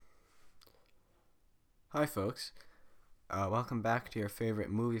Hi, folks. Welcome back to your favorite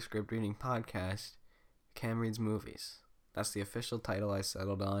movie script reading podcast, Cam Reads Movies. That's the official title I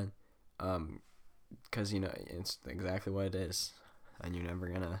settled on, because, it's exactly what it is. And you're never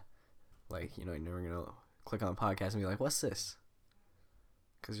gonna, click on the podcast and be like, what's this?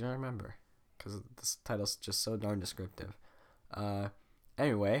 Because you don't remember. Because this title's just so darn descriptive.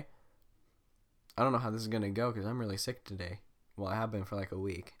 Anyway, I don't know how this is gonna go because I'm really sick today. Well, I have been for like a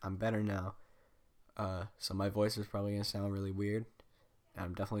week. I'm better now. So my voice is probably gonna sound really weird, and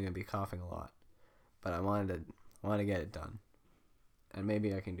I'm definitely gonna be coughing a lot. But I wanted to get it done, and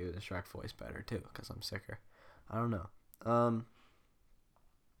maybe I can do the Shrek voice better too, cause I'm sicker. I don't know.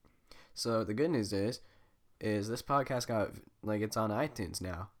 So the good news is this podcast it's on iTunes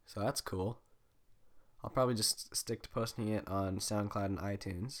now, so that's cool. I'll probably just stick to posting it on SoundCloud and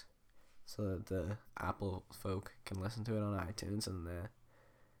iTunes, so that the Apple folk can listen to it on iTunes, and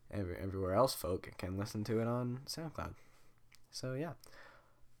everywhere else folk can listen to it on SoundCloud. So yeah,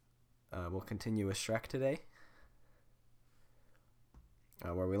 we'll continue with Shrek today.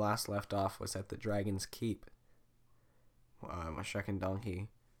 Where we last left off was at the Dragon's Keep. Where Shrek and Donkey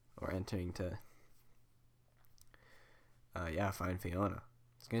were entering to find Fiona.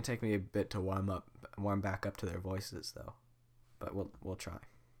 It's gonna take me a bit to warm back up to their voices though, but we'll try.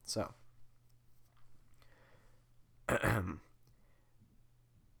 So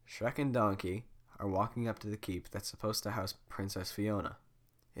Shrek and Donkey are walking up to the keep that's supposed to house Princess Fiona.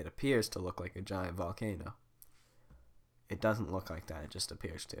 It appears to look like a giant volcano. It doesn't look like that, it just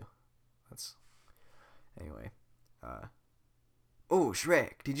appears to. Anyway. Oh,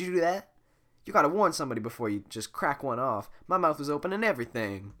 Shrek, did you do that? You gotta warn somebody before you just crack one off. My mouth was open and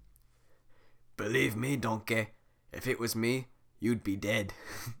everything. Believe me, Donkey, if it was me, you'd be dead.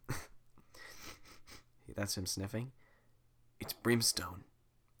 That's him sniffing. It's Brimstone.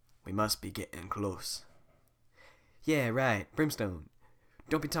 We must be getting close. Yeah, right. Brimstone.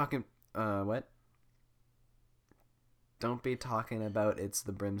 Don't be talking... what? Don't be talking about it's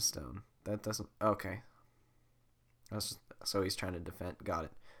the Brimstone. That doesn't... Okay. So he's trying to defend... Got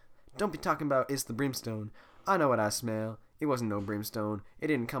it. Don't be talking about it's the Brimstone. I know what I smell. It wasn't no brimstone. It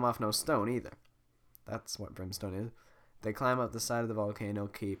didn't come off no stone either. That's what Brimstone is. They climb up the side of the volcano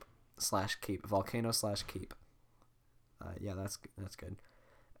keep. Volcano/keep. Yeah, that's good.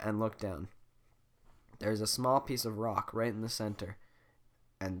 And look down. There's a small piece of rock right in the center,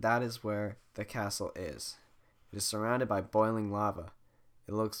 and that is where the castle is. It is surrounded by boiling lava.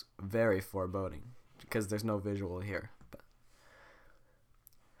 It looks very foreboding, because there's no visual here. But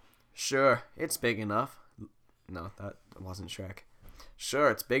sure, it's big enough. No, that wasn't Shrek. Sure,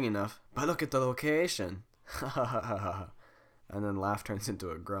 it's big enough, but look at the location. And then laugh turns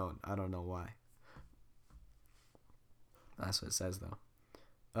into a groan. I don't know why. That's what it says, though.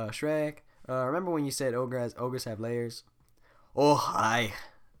 Shrek, remember when you said ogres have layers? Oh, hi.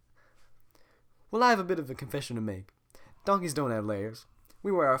 Well, I have a bit of a confession to make. Donkeys don't have layers.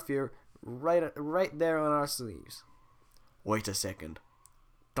 We wear our fear right there on our sleeves. Wait a second.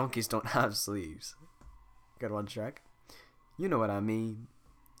 Donkeys don't have sleeves. Good one, Shrek. You know what I mean.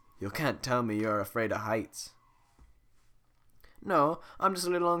 You can't tell me you're afraid of heights. No, I'm just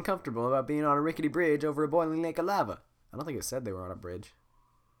a little uncomfortable about being on a rickety bridge over a boiling lake of lava. I don't think it said they were on a bridge.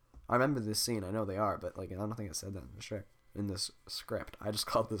 I remember this scene. I know they are, but I don't think it said that in this script. I just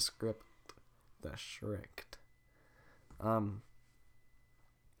called the script the Shrek. Come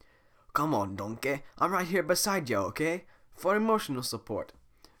on, Donkey. I'm right here beside you, okay? For emotional support.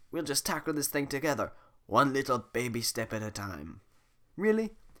 We'll just tackle this thing together, one little baby step at a time.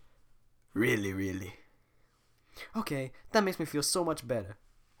 Really? Really. Okay, that makes me feel so much better.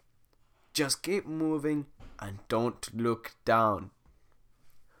 Just keep moving and don't look down.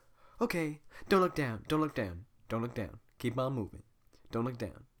 Okay, don't look down. Keep on moving. Don't look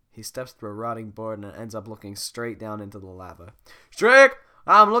down. He steps through a rotting board and ends up looking straight down into the lava. Shrek,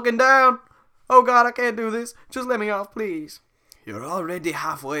 I'm looking down. Oh God, I can't do this. Just let me off, please. You're already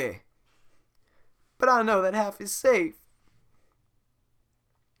halfway. But I know that half is safe.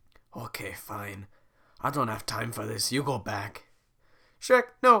 Okay, fine. I don't have time for this. You go back. Shrek,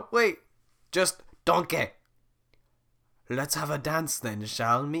 no, wait. Just Donkey. Let's have a dance then,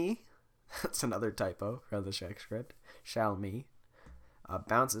 shall we? That's another typo from the Shrek script. Shall me?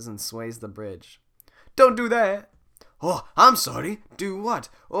 Bounces and sways the bridge. Don't do that. Oh, I'm sorry. Do what?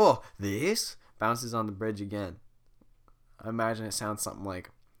 Oh, this? Bounces on the bridge again. I imagine it sounds something like...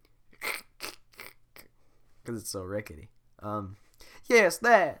 because it's so rickety. Yes,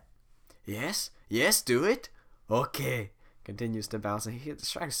 that. Yes, do it. Okay. Continues to bounce.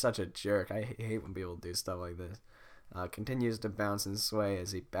 Shrek's such a jerk. I hate when people do stuff like this. Continues to bounce and sway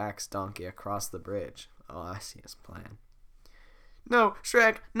as he backs Donkey across the bridge. Oh, I see his plan. No,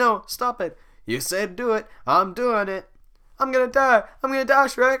 Shrek, no, stop it. You said do it. I'm doing it. I'm gonna die. I'm gonna die,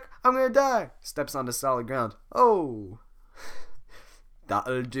 Shrek. I'm gonna die. Steps onto solid ground. Oh.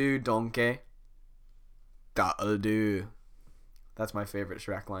 That'll do, donkey. That'll do. That's my favorite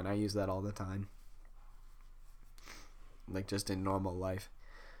Shrek line. I use that all the time. Like just in normal life.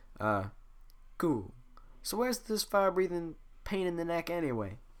 Cool. So where's this fire-breathing pain in the neck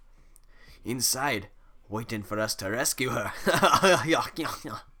anyway? Inside, waiting for us to rescue her.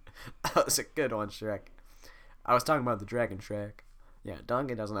 That was a good one, Shrek. I was talking about the dragon Shrek. Yeah,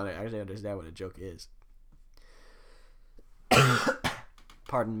 Donkey doesn't actually understand what a joke is.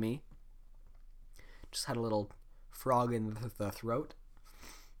 Pardon me. Just had a little frog in the throat.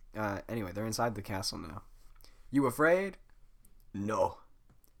 Anyway, they're inside the castle now. You afraid? No.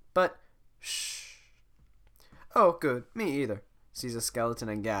 But, shh. Oh, good. Me either. Sees a skeleton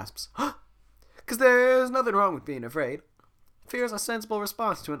and gasps. 'Cause there's nothing wrong with being afraid. Fear is a sensible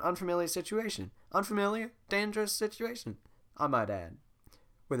response to an unfamiliar situation. Unfamiliar, dangerous situation, I might add.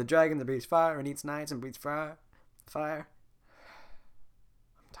 With a dragon that breathes fire and eats knights and breathes fire. I'm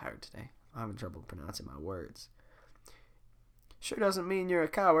tired today. I'm having trouble pronouncing my words. Sure doesn't mean you're a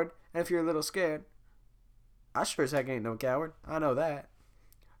coward, and if you're a little scared. I sure as heck ain't no coward. I know that.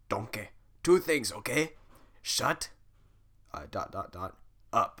 Donkey. 2 things, okay? Shut.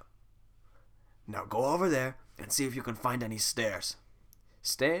 Up. Now go over there and see if you can find any stairs.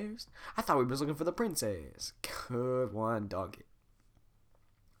 Stairs? I thought we was looking for the princess. Good one, Donkey.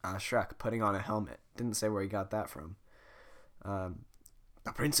 Shrek putting on a helmet. Didn't say where he got that from.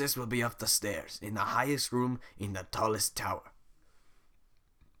 The princess will be up the stairs, in the highest room, in the tallest tower.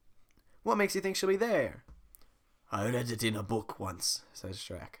 What makes you think she'll be there? I read it in a book once, says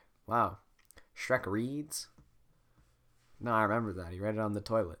Shrek. Wow. Shrek reads? No, I remember that. He read it on the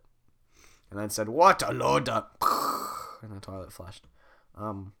toilet. And then said, what a load of... And the toilet flushed.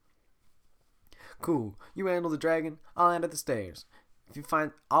 Cool. You handle the dragon, I'll handle the stairs.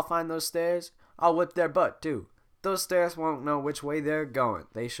 I'll find those stairs, I'll whip their butt, too. Those stairs won't know which way they're going.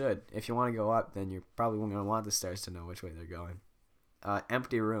 They should. If you want to go up, then you're probably going to want the stairs to know which way they're going.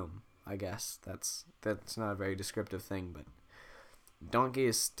 Empty room, I guess. That's not a very descriptive thing, but Donkey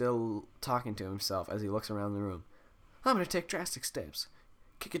is still talking to himself as he looks around the room. I'm going to take drastic steps.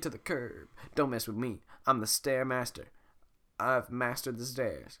 Kick it to the curb. Don't mess with me. I'm the stair master. I've mastered the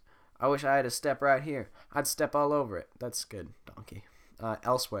stairs. I wish I had a step right here. I'd step all over it. That's good, Donkey.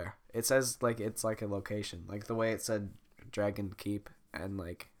 Elsewhere. It says like it's like a location. Like the way it said Dragon Keep and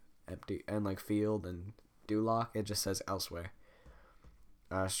like empty and like field and Duloc, it just says elsewhere.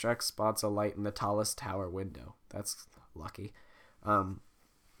 Shrek spots a light in the tallest tower window. That's lucky. Well,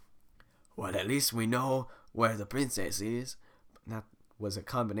 at least we know where the princess is. That was a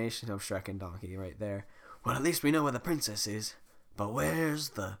combination of Shrek and Donkey right there. Well, at least we know where the princess is. But where's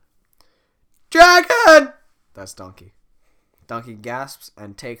the... Dragon! That's Donkey. Donkey gasps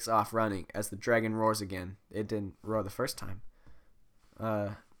and takes off running as the dragon roars again. It didn't roar the first time.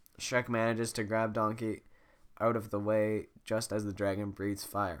 Shrek manages to grab Donkey out of the way just as the dragon breathes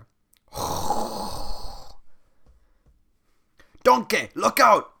fire. Donkey, look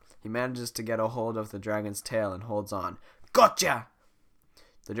out! He manages to get a hold of the dragon's tail and holds on. Gotcha!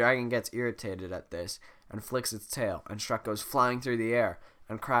 The dragon gets irritated at this and flicks its tail, and Shrek goes flying through the air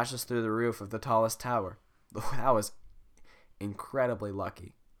and crashes through the roof of the tallest tower. That was incredibly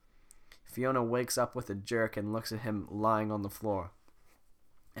lucky. Fiona wakes up with a jerk and looks at him lying on the floor.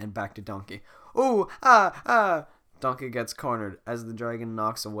 And back to Donkey. Ooh, ah! Donkey gets cornered as the dragon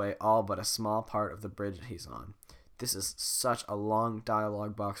knocks away all but a small part of the bridge he's on. This is such a long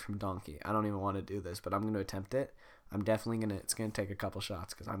dialogue box from Donkey. I don't even want to do this, but I'm going to attempt it. I'm definitely going to... It's going to take a couple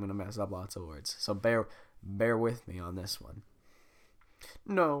shots because I'm going to mess up lots of words. So bear with me on this one.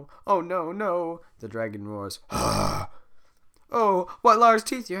 No. Oh, no, no. The dragon roars. Oh, what large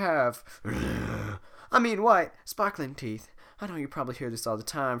teeth you have. I mean white, sparkling teeth. I know you probably hear this all the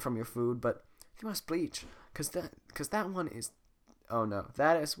time from your food, but you must bleach. Cause that one is... Oh, no.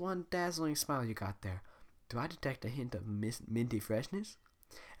 That is one dazzling smile you got there. Do I detect a hint of minty freshness?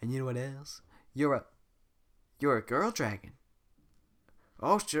 And you know what else? You're a girl dragon.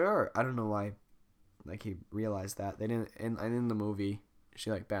 Oh, sure. I don't know why, like, he realized that. They didn't, in the movie, she,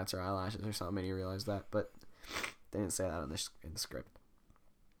 like, bats her eyelashes or something, and he realized that, but they didn't say that in the script.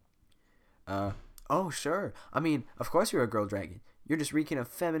 Oh, sure. I mean, of course you're a girl dragon. You're just reeking of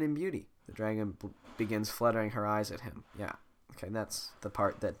feminine beauty. The dragon begins fluttering her eyes at him. Yeah. Okay, that's the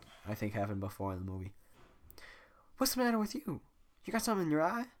part that I think happened before in the movie. What's the matter with you? You got something in your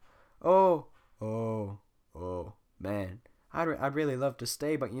eye? Oh, man. I'd really love to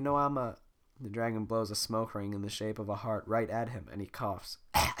stay, but you know I'm a The dragon blows a smoke ring in the shape of a heart right at him, and he coughs.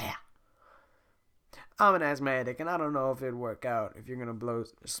 I'm an asthmatic, and I don't know if it'd work out if you're gonna blow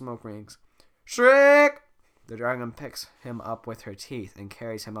smoke rings. Shrek! The dragon picks him up with her teeth and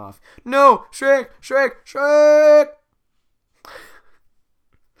carries him off. No! Shrek! Shrek! Shrek!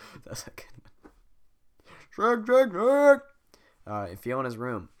 That's a good one. Shrek! Shrek! Shrek! In Fiona's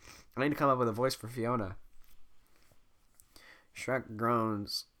room. I need to come up with a voice for Fiona. Shrek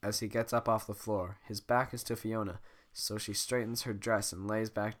groans as he gets up off the floor. His back is to Fiona, so she straightens her dress and lays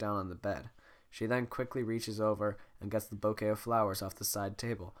back down on the bed. She then quickly reaches over and gets the bouquet of flowers off the side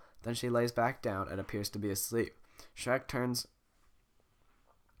table. Then she lays back down and appears to be asleep. Shrek turns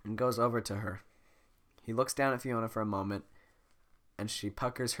and goes over to her. He looks down at Fiona for a moment, and she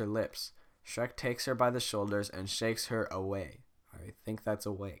puckers her lips. Shrek takes her by the shoulders and shakes her away. I think that's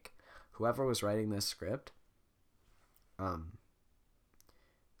awake. Whoever was writing this script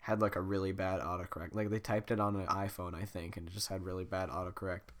had like a really bad autocorrect. Like they typed it on an iPhone, I think, and it just had really bad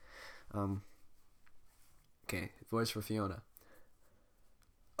autocorrect. Okay, voice for Fiona.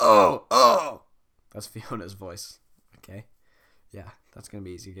 Oh! That's Fiona's voice. Okay? Yeah, that's gonna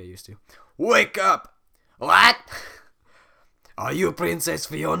be easy to get used to. Wake up! What? Are you Princess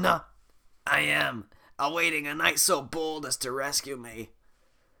Fiona? I am, awaiting a knight so bold as to rescue me.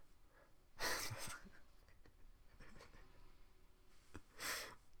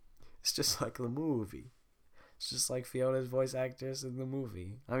 It's just like the movie. It's just like Fiona's voice actress in the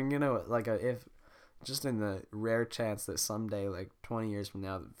movie. I mean, you know, like if just in the rare chance that someday, like 20 years from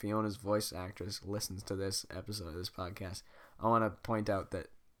now, that Fiona's voice actress listens to this episode of this podcast, I want to point out that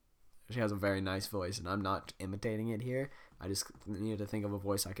she has a very nice voice, and I'm not imitating it here. I just needed to think of a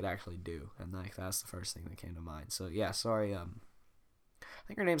voice I could actually do, and like that's the first thing that came to mind. So yeah, sorry. I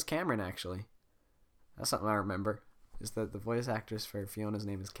think her name's Cameron, actually. That's something I remember. Is that the voice actress for Fiona's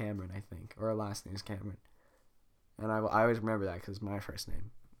name is Cameron, I think, or her last name is Cameron, and I always remember that because it's my first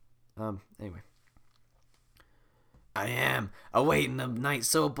name. Anyway. I am awaiting a knight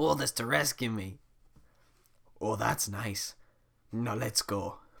so bold as to rescue me. Oh, that's nice. Now let's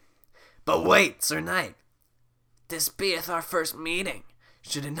go. But wait, Sir Knight. This beeth our first meeting.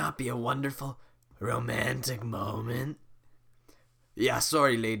 Should it not be a wonderful, romantic moment? Yeah,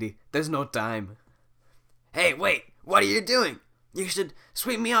 sorry, lady. There's no time. Hey, wait. What are you doing? You should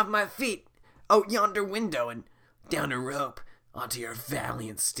sweep me off my feet out yonder window and down a rope onto your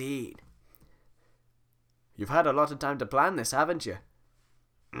valiant steed. You've had a lot of time to plan this, haven't you?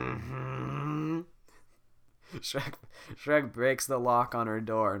 Mm-hmm. Shrek breaks the lock on her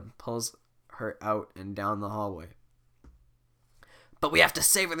door and pulls her out and down the hallway. But we have to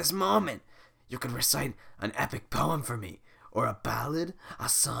savor this moment. You could recite an epic poem for me, or a ballad, a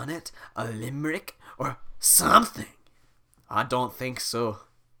sonnet, a limerick, or something. I don't think so.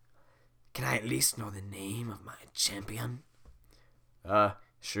 Can I at least know the name of my champion?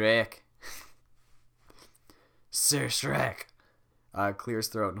 Shrek. Sir Shrek. Clears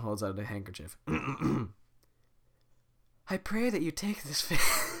throat and holds out a handkerchief. I pray that you take this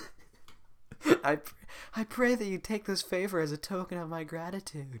I pray that you take this favor as a token of my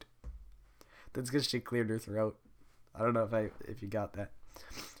gratitude. That's because she cleared her throat. I don't know if you got that.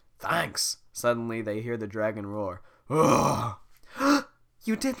 Thanks. Suddenly they hear the dragon roar.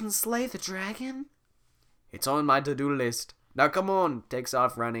 You didn't slay the dragon? It's on my to-do list. Now come on. Takes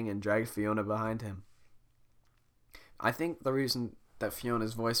off running and drags Fiona behind him. I think the reason that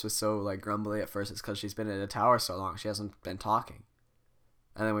Fiona's voice was so like grumbly at first is because she's been in a tower so long. She hasn't been talking.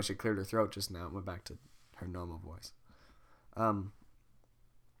 And then when she cleared her throat just now, it went back to her normal voice.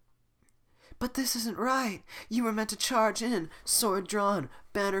 But this isn't right. You were meant to charge in, sword drawn,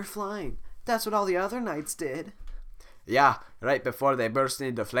 banner flying. That's what all the other knights did. Yeah, right before they burst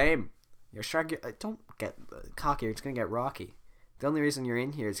into flame. You're Shrek. Don't get cocky. It's gonna get rocky. The only reason you're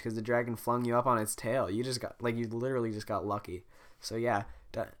in here is because the dragon flung you up on its tail. You literally just got lucky. So yeah.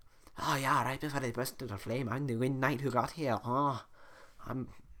 Oh yeah, right before they burst into flame. I'm the wind knight who got here. Oh,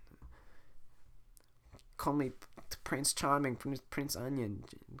 call me Prince Charming, Prince Onion.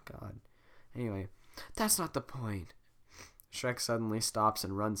 God. Anyway, that's not the point. Shrek suddenly stops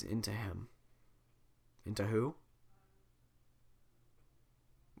and runs into him. Into who?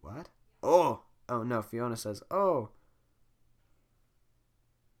 What? Oh no, Fiona says, oh.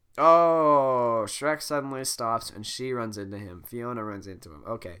 Oh, Shrek suddenly stops and she runs into him. Fiona runs into him.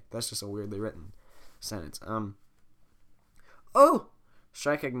 Okay, that's just a weirdly written sentence. Oh!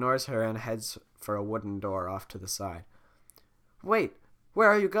 Shrek ignores her and heads for a wooden door off to the side. Wait, where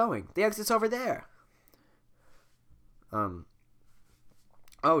are you going? The exit's over there.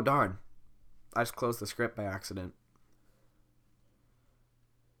 Oh, darn. I just closed the script by accident.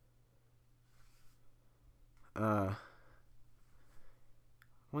 One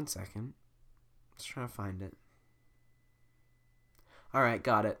second. Let's try to find it. Alright,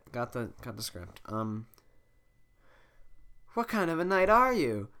 got it. Got the script. What kind of a knight are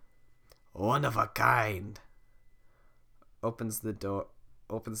you? One of a kind. Opens the door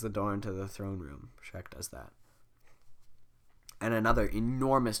into the throne room. Shrek does that. And another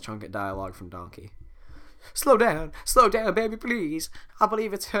enormous chunk of dialogue from Donkey. Slow down, baby, please. I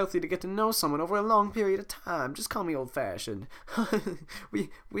believe it's healthy to get to know someone over a long period of time. Just call me old-fashioned. we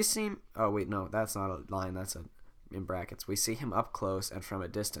seem... Oh, wait, no, that's not a line. That's in brackets. We see him up close and from a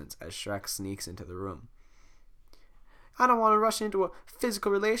distance as Shrek sneaks into the room. I don't want to rush into a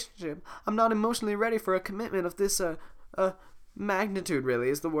physical relationship. I'm not emotionally ready for a commitment of this, magnitude, really,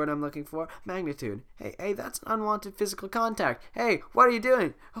 is the word I'm looking for. Magnitude. Hey, that's unwanted physical contact. Hey, what are you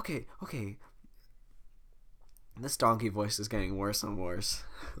doing? Okay. This donkey voice is getting worse and worse,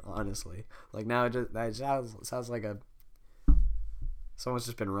 honestly. Like, now it sounds like someone's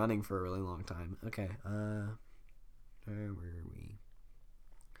just been running for a really long time. Okay, where were we?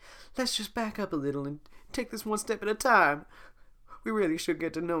 Let's just back up a little and take this one step at a time. We really should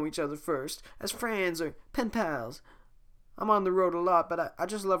get to know each other first, as friends or pen pals. I'm on the road a lot, but I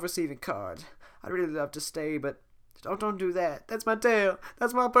just love receiving cards. I'd really love to stay, but don't do that. That's my tail.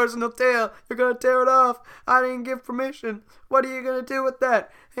 That's my personal tail. You're gonna tear it off. I didn't give permission. What are you gonna do with that?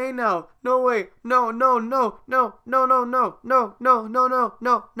 Hey, no way. No.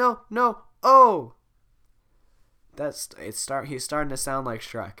 Oh! He's starting to sound like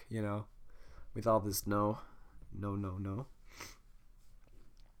Shrek, you know, with all this no.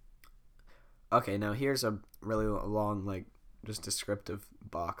 Okay, now here's a really long, like, just descriptive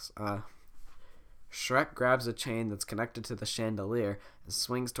box. Shrek grabs a chain that's connected to the chandelier and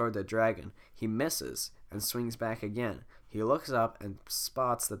swings toward the dragon. He misses and swings back again. He looks up and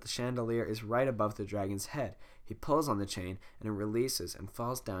spots that the chandelier is right above the dragon's head. He pulls on the chain and it releases and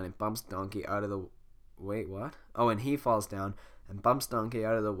falls down and bumps Donkey out of the... Wait, what? Oh, and he falls down and bumps Donkey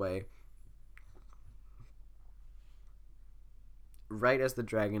out of the way right as the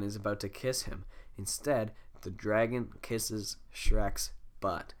dragon is about to kiss him. Instead, the dragon kisses Shrek's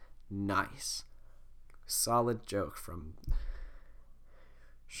butt. Nice. Solid joke from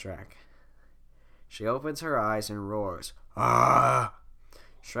Shrek. She opens her eyes and roars. Ah!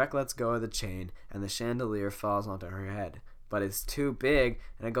 Shrek lets go of the chain and the chandelier falls onto her head. But it's too big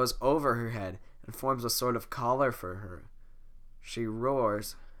and it goes over her head and forms a sort of collar for her. She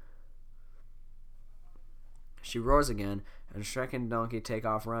roars again, and Shrek and Donkey take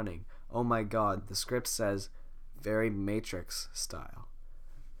off running. Oh my god, the script says, very Matrix style.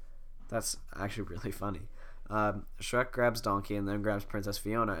 That's actually really funny. Shrek grabs Donkey and then grabs Princess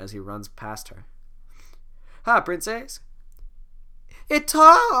Fiona as he runs past her. Hi, Princess! It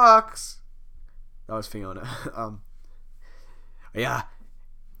talks! That was Fiona. Yeah,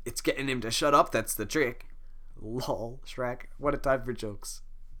 it's getting him to shut up, that's the trick. Lol, Shrek. What a time for jokes.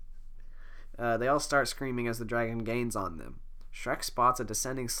 They all start screaming as the dragon gains on them. Shrek spots a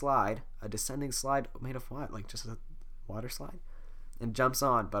descending slide. A descending slide made of what? Like just a water slide? And jumps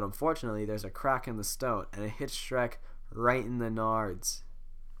on, but unfortunately there's a crack in the stone, and it hits Shrek right in the nards.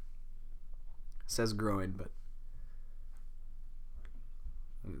 It says groin, but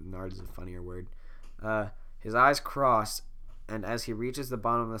nards is a funnier word. His eyes cross, and as he reaches the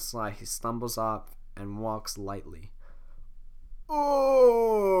bottom of the slide, he stumbles off and walks lightly.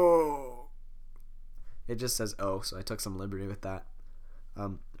 Oh! It just says oh, so I took some liberty with that.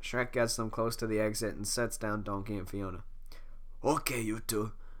 Shrek gets them close to the exit and sets down Donkey and Fiona. Okay, you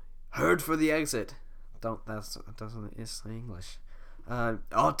two. Heard for the exit. It's English.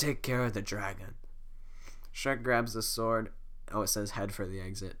 I'll take care of the dragon. Shrek grabs the sword. Oh, it says head for the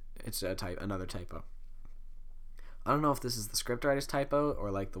exit. It's another typo. I don't know if this is the scriptwriter's typo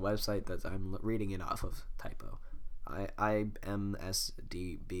or like the website that I'm reading it off of typo. imsdb.com.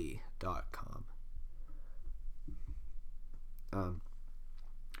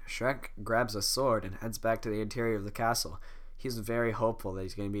 Shrek grabs a sword and heads back to the interior of the castle. He's very hopeful that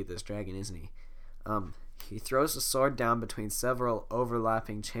he's going to beat this dragon, isn't he? He throws the sword down between several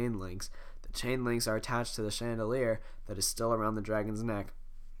overlapping chain links. The chain links are attached to the chandelier that is still around the dragon's neck.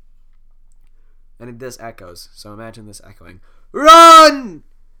 And this echoes, so imagine this echoing. Run!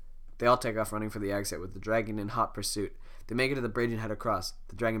 They all take off running for the exit with the dragon in hot pursuit. They make it to the bridge and head across.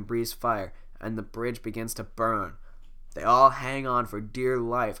 The dragon breathes fire, and the bridge begins to burn. They all hang on for dear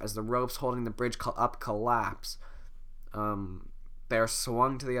life as the ropes holding the bridge up collapse. They are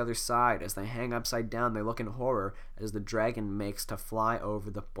swung to the other side. As they hang upside down, they look in horror as the dragon makes to fly over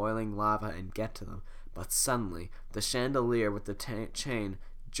the boiling lava and get to them. But suddenly, the chandelier with the chain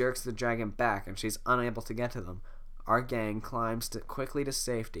jerks the dragon back and she's unable to get to them. Our gang climbs quickly to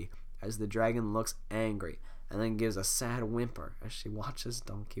safety as the dragon looks angry and then gives a sad whimper as she watches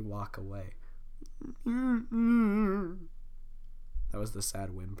Donkey walk away. That was the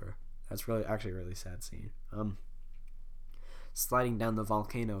sad whimper. That's actually a really sad scene. Sliding down the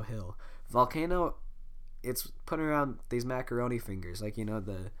volcano hill. Volcano, it's put around these macaroni fingers, like, you know,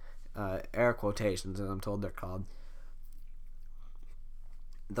 the air quotations, as I'm told they're called.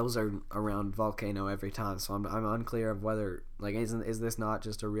 Those are around volcano every time, so I'm unclear of whether, like, is this not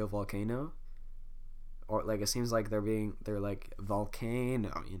just a real volcano, or like it seems like they're like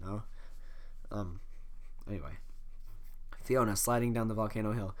volcano, you know. Anyway, Fiona sliding down the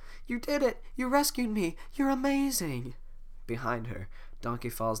volcano hill. You did it! You rescued me! You're amazing! Behind her, Donkey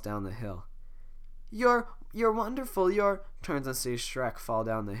falls down the hill. You're wonderful. Turns and sees Shrek fall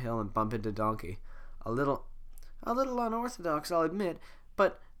down the hill and bump into Donkey. A little unorthodox, I'll admit.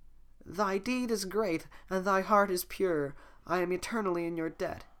 But thy deed is great, and thy heart is pure. I am eternally in your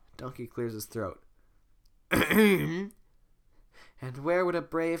debt. Donkey clears his throat. And where would a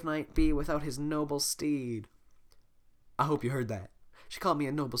brave knight be without his noble steed? I hope you heard that. She called me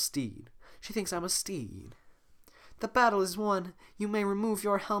a noble steed. She thinks I'm a steed. The battle is won. You may remove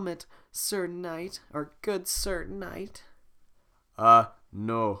your helmet, Sir Knight, or good Sir Knight.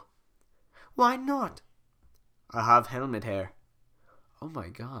 No. Why not? I have helmet hair. Oh my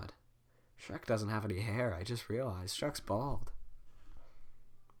god. Shrek doesn't have any hair. I just realized. Shrek's bald.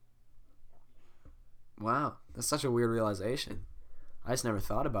 Wow. That's such a weird realization. I just never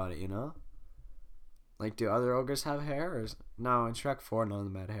thought about it, you know? Like, do other ogres have hair? No, in Shrek 4, none of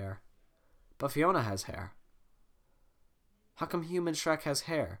them had hair. But Fiona has hair. How come human Shrek has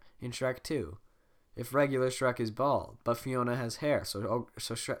hair in Shrek 2? If regular Shrek is bald, but Fiona has hair, so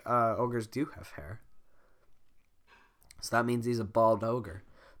ogres do have hair. So that means he's a bald ogre.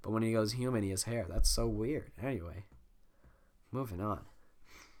 But when he goes human, he has hair. That's so weird. Anyway, moving on.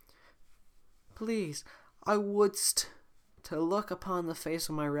 Please, I wouldst to look upon the face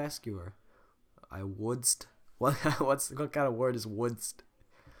of my rescuer. I wouldst? What kind of word is wouldst?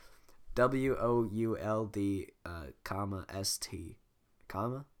 W-O-U-L-D, comma, S-T.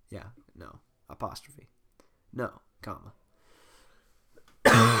 Comma? Yeah, no. Apostrophe. No, comma.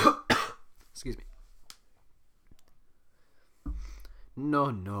 Excuse me.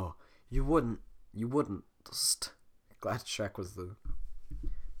 No, you wouldn't. Glad Shrek was the...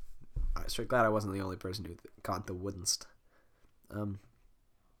 glad I wasn't the only person who caught the wouldn't.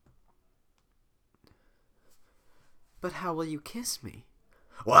 But how will you kiss me?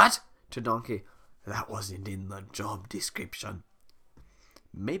 What? To Donkey. That wasn't in the job description.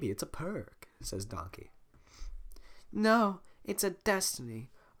 Maybe it's a perk, says Donkey. No, it's a destiny.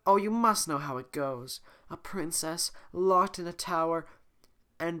 Oh, you must know how it goes. A princess locked in a tower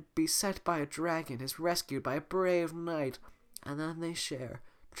and beset by a dragon is rescued by a brave knight, and then they share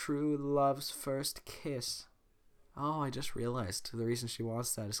true love's first kiss. Oh, I just realized the reason she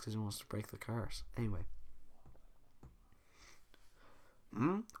wants that is because she wants to break the curse. Anyway.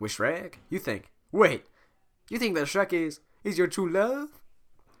 With Shrek? You think that Shrek is your true love?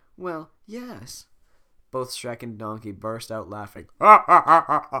 Well, yes. Both Shrek and Donkey burst out laughing. That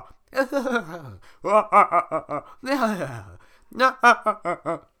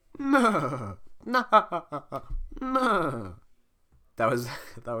was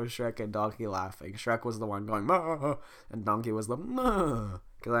Shrek and Donkey laughing. Shrek was the one going, and Donkey was the,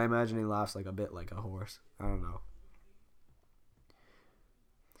 because I imagine he laughs like a bit like a horse. I don't know.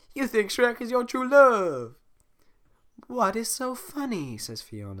 You think Shrek is your true love? What is so funny, says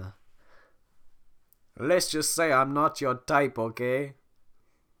Fiona. Let's just say I'm not your type, okay?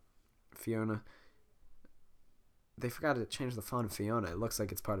 Fiona. They forgot to change the font of Fiona. It looks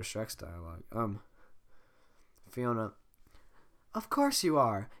like it's part of Shrek's dialogue. Fiona. Of course you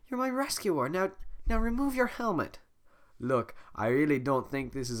are. You're my rescuer. Now remove your helmet. Look, I really don't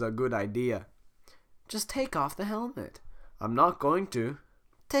think this is a good idea. Just take off the helmet. I'm not going to.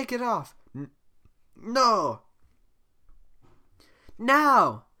 Take it off. No.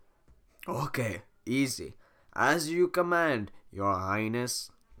 Now. Okay, easy. As you command, Your Highness.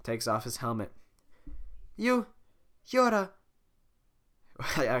 Takes off his helmet. You're a...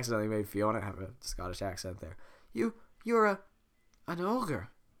 I accidentally made Fiona have a Scottish accent there. You're an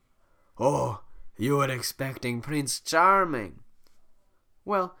ogre. Oh, you were expecting Prince Charming.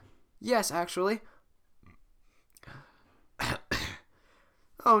 Well, yes, actually.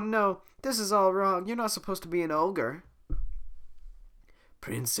 Oh no, this is all wrong. You're not supposed to be an ogre.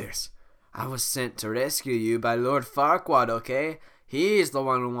 Princess, I was sent to rescue you by Lord Farquaad, okay? He's the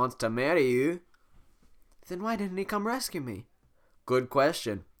one who wants to marry you. Then why didn't he come rescue me? Good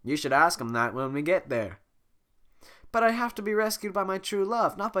question. You should ask him that when we get there. But I have to be rescued by my true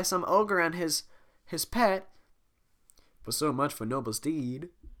love, not by some ogre and his pet. But so much for noble steed.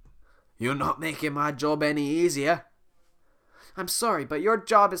 You're not making my job any easier. I'm sorry, but your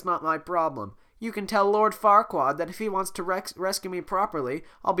job is not my problem. You can tell Lord Farquaad that if he wants to rescue me properly,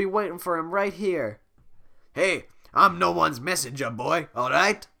 I'll be waiting for him right here. Hey, I'm no one's messenger boy,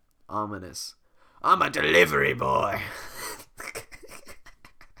 alright? Ominous. I'm a delivery boy.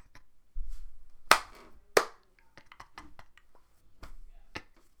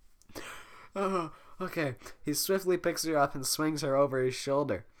 Oh, okay. He swiftly picks her up and swings her over his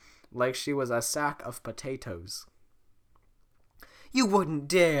shoulder, like she was a sack of potatoes. You wouldn't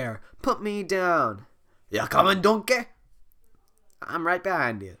dare! Put me down! You coming, donkey? I'm right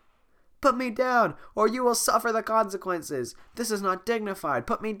behind you. Put me down, or you will suffer the consequences. This is not dignified.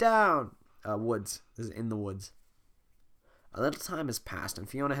 Put me down. Woods. This is in the woods. A little time has passed, and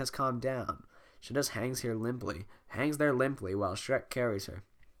Fiona has calmed down. She just hangs there limply while Shrek carries her.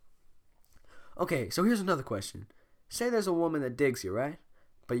 Okay, so here's another question. Say there's a woman that digs you, right?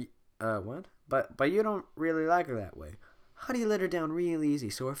 What? But you don't really like her that way. How do you let her down real easy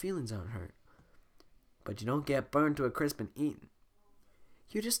so her feelings aren't hurt? But you don't get burned to a crisp and eaten.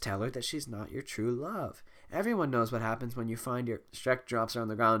 You just tell her that she's not your true love. Everyone knows what happens when you find your... Shrek drops her on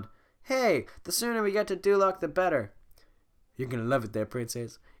the ground. Hey, the sooner we get to Duloc, the better. You're gonna love it there,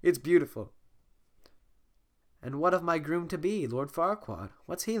 princess. It's beautiful. And what of my groom-to-be, Lord Farquaad?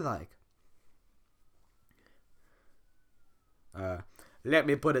 What's he like? Let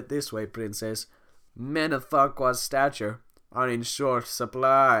me put it this way, princess. Men of Farquaad's stature are in short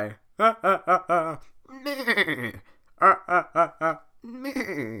supply. Shrek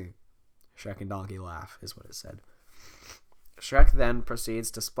and Donkey laugh, is what it said. Shrek then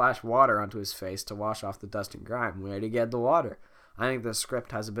proceeds to splash water onto his face to wash off the dust and grime. Where'd he get the water? I think the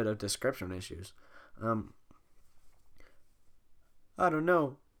script has a bit of description issues. I don't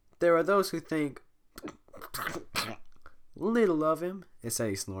know. There are those who think little of him. It said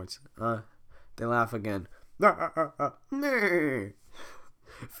he snorts. They laugh again.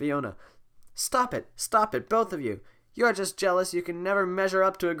 Fiona, stop it, both of you. You're just jealous you can never measure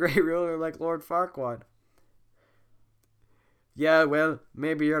up to a great ruler like Lord Farquaad. Yeah, well,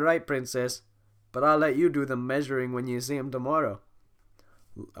 maybe you're right, princess. But I'll let you do the measuring when you see him tomorrow.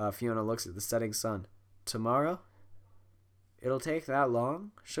 Fiona looks at the setting sun. Tomorrow? It'll take that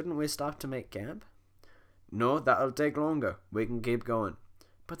long? Shouldn't we stop to make camp? No, that'll take longer. We can keep going.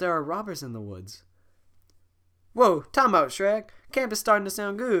 But there are robbers in the woods. Whoa, time out, Shrek. Camp is starting to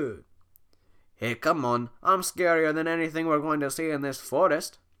sound good. Hey, come on. I'm scarier than anything we're going to see in this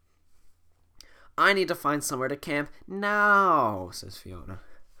forest. I need to find somewhere to camp now, says Fiona.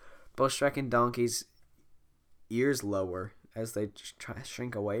 Both Shrek and Donkey's ears lower as they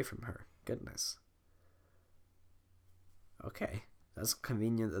shrink away from her. Goodness. Okay, that's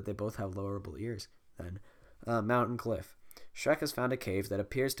convenient that they both have lowerable ears, then. Mountain cliff. Shrek has found a cave that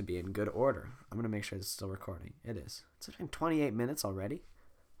appears to be in good order. I'm going to make sure it's still recording. It is. It's been 28 minutes already.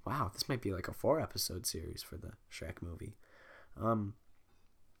 Wow, this might be like a 4-episode series for the Shrek movie.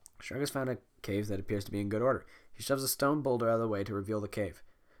 Shrek has found a cave that appears to be in good order. He shoves a stone boulder out of the way to reveal the cave.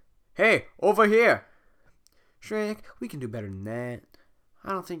 Hey, over here! Shrek, we can do better than that.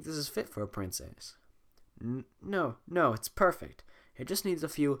 I don't think this is fit for a princess. No, it's perfect. It just needs a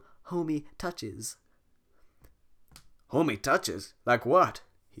few homey touches. Homey touches? Like what?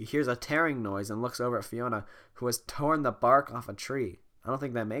 He hears a tearing noise and looks over at Fiona, who has torn the bark off a tree. I don't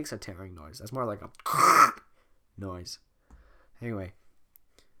think that makes a tearing noise. That's more like a noise. Anyway.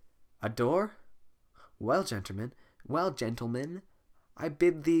 A door? Well, gentlemen, I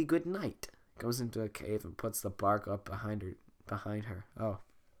bid thee good night. Goes into a cave and puts the bark up behind her. Oh.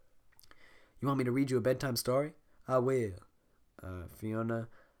 You want me to read you a bedtime story? I will. Fiona.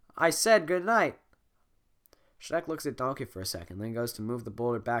 I said good night. Shrek looks at Donkey for a second, then goes to move the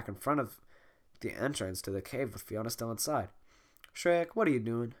boulder back in front of the entrance to the cave with Fiona still inside. Shrek, what are you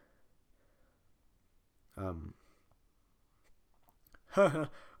doing?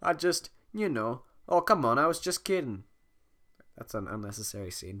 I just, oh, come on, I was just kidding. That's an unnecessary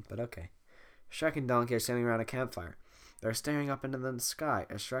scene, but okay. Shrek and Donkey are sitting around a campfire. They're staring up into the sky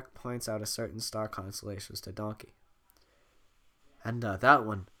as Shrek points out a certain star constellations to Donkey. And that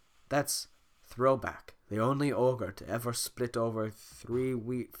one, that's Throwback, the only ogre to ever split over 3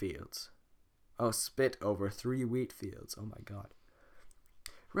 wheat fields. Oh, spit over 3 wheat fields. Oh my god.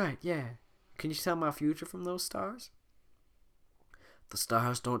 Right, yeah. Can you tell my future from those stars? The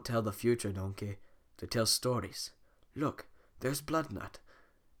stars don't tell the future, Donkey. They tell stories. Look, there's Bloodnut,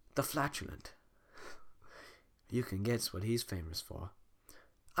 the flatulent. You can guess what he's famous for.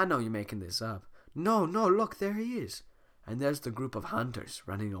 I know you're making this up. No, look, there he is. And there's the group of hunters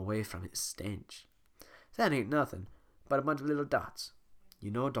running away from his stench. That ain't nothing but a bunch of little dots. You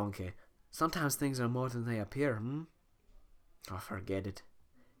know, Donkey, sometimes things are more than they appear, Oh, forget it.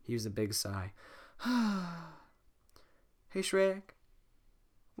 He was a big sigh. Hey, Shrek,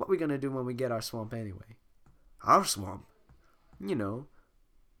 what we gonna do when we get our swamp anyway? Our swamp? You know,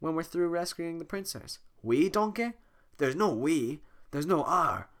 when we're through rescuing the princess. We, Donkey? There's no we. There's no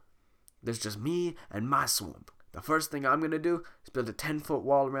our. There's just me and my swamp. The first thing I'm gonna do is build a 10-foot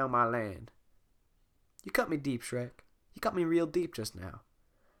wall around my land. You cut me deep, Shrek. You cut me real deep just now.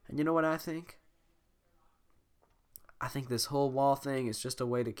 And you know what I think? I think this whole wall thing is just a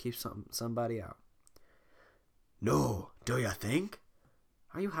way to keep somebody out. No, do you think?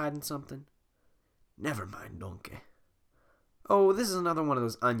 Are you hiding something? Never mind, Donkey. Oh, this is another one of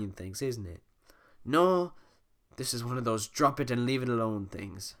those onion things, isn't it? No, this is one of those drop it and leave it alone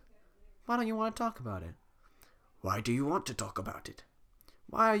things. Why don't you want to talk about it? Why do you want to talk about it?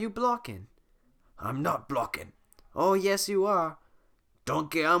 Why are you blocking? I'm not blocking. Oh, yes, you are.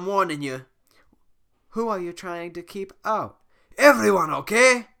 Donkey, I'm warning you. Who are you trying to keep out? Everyone,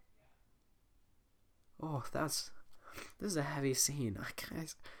 okay? Oh, this is a heavy scene. I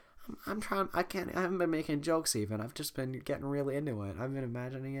haven't been making jokes even. I've just been getting really into it. I've been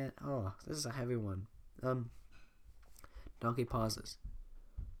imagining it. Oh, this is a heavy one. Donkey pauses.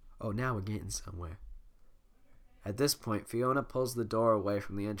 Oh, now we're getting somewhere. At this point, Fiona pulls the door away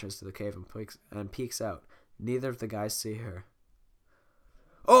from the entrance to the cave and peeks out. Neither of the guys see her.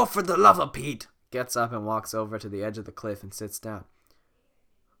 Oh, for the love of Pete! Gets up and walks over to the edge of the cliff and sits down.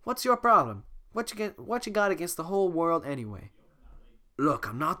 What's your problem? What you got against the whole world anyway? Look,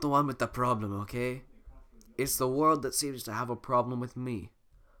 I'm not the one with the problem, okay? It's the world that seems to have a problem with me.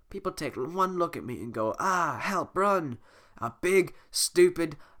 People take one look at me and go, help, run! A big,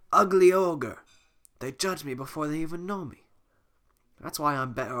 stupid, ugly ogre. They judge me before they even know me. That's why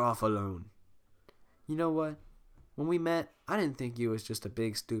I'm better off alone. You know what? When we met, I didn't think you was just a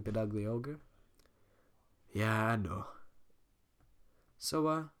big, stupid, ugly ogre. Yeah, I know. So,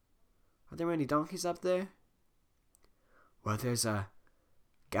 are there any donkeys up there? Well, there's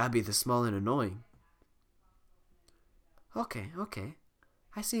Gabby the small and annoying. Okay.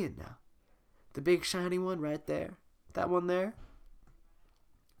 I see it now. The big shiny one right there. That one there?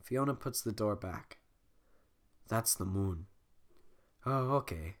 Fiona puts the door back. That's the moon. Oh,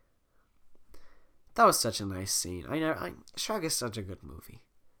 okay. That was such a nice scene. Shrek is such a good movie.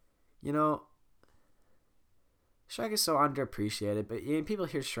 You know, Shrek is so underappreciated, but people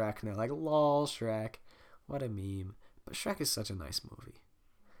hear Shrek and they're like, lol, Shrek. What a meme. But Shrek is such a nice movie.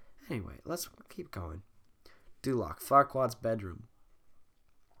 Anyway, let's keep going. Duloc, Farquaad's bedroom.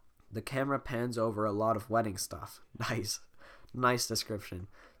 The camera pans over a lot of wedding stuff. Nice description.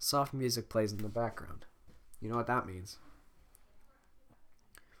 Soft music plays in the background. You know what that means?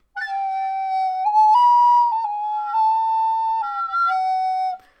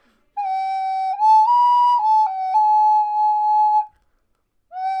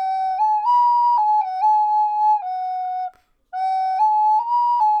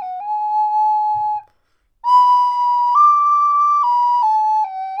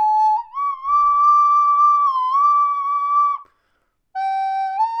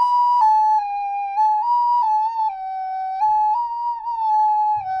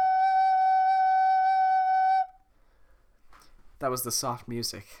 That was the soft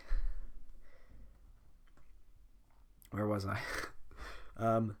music. Where was I?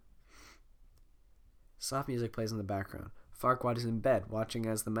 Soft music plays in the background. Farquaad is in bed, watching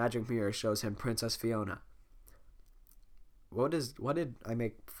as the magic mirror shows him Princess Fiona. What did I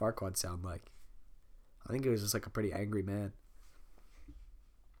make Farquaad sound like? I think it was just like a pretty angry man.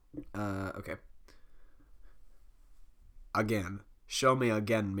 Okay. Again. Show me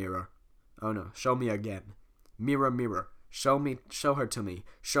again, mirror. Oh no, show me again. Mirror, mirror. Show her to me.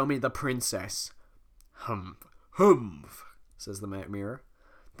 Show me the princess. Humph, says the mirror.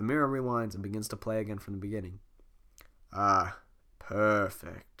 The mirror rewinds and begins to play again from the beginning. Ah,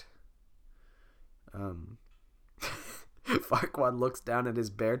 perfect. Farquaad looks down at his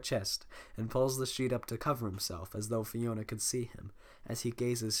bare chest and pulls the sheet up to cover himself as though Fiona could see him as he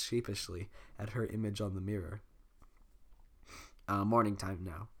gazes sheepishly at her image on the mirror. Morning time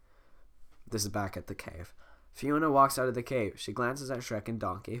now. This is back at the cave. Fiona walks out of the cave. She glances at Shrek and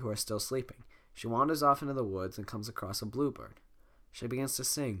Donkey, who are still sleeping. She wanders off into the woods and comes across a bluebird. She begins to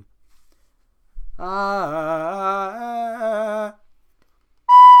sing. Ah.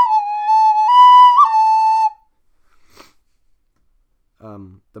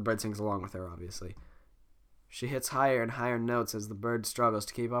 The bird sings along with her, obviously. She hits higher and higher notes as the bird struggles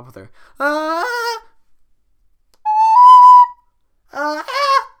to keep up with her. Ah! Ah!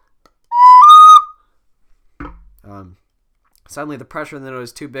 Suddenly the pressure in the note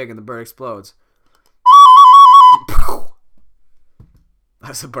is too big and the bird explodes.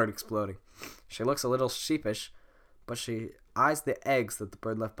 That's the bird exploding. She looks a little sheepish, but she eyes the eggs that the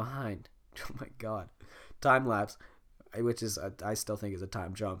bird left behind. Oh my god. Time lapse, which is, I still think is a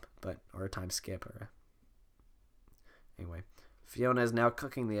time jump, or a time skip. Anyway, Fiona is now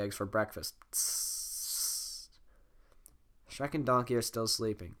cooking the eggs for breakfast. Shrek and Donkey are still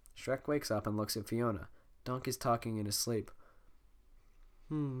sleeping. Shrek wakes up and looks at Fiona. Donkey's talking in his sleep.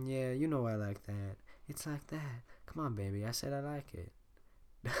 Yeah, you know I like that. It's like that. Come on, baby, I said I like it.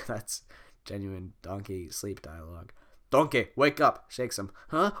 That's genuine Donkey sleep dialogue. Donkey, wake up! Shakes him.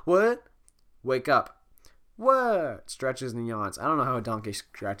 Huh? What? Wake up. What? Stretches and yawns. I don't know how a donkey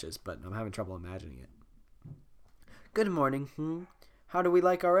stretches, but I'm having trouble imagining it. Good morning. How do we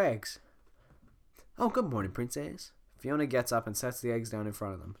like our eggs? Oh, good morning, princess. Fiona gets up and sets the eggs down in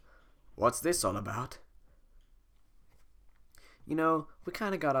front of them. What's this all about? You know, we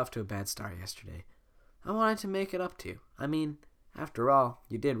kind of got off to a bad start yesterday. I wanted to make it up to you. I mean, after all,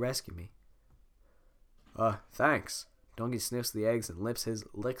 you did rescue me. Thanks. Donkey sniffs the eggs and licks his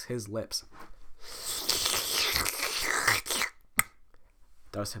lips.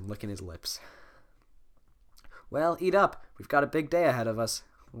 Does him licking his lips. Well, eat up. We've got a big day ahead of us.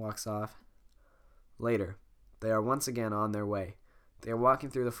 Walks off. Later, they are once again on their way. They are walking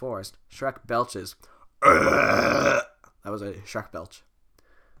through the forest. Shrek belches. That was a Shrek belch.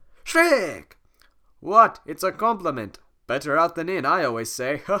 Shrek! What? It's a compliment. Better out than in, I always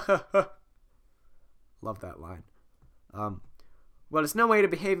say. Love that line. Well, it's no way to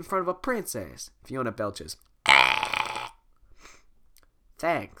behave in front of a princess. Fiona belches.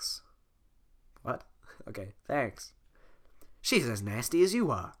 Thanks. What? Okay, thanks. She's as nasty as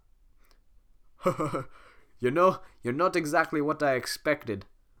you are. You know, you're not exactly what I expected.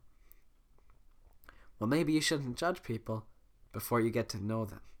 Well, maybe you shouldn't judge people before you get to know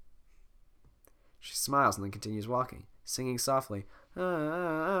them. She smiles and then continues walking, singing softly.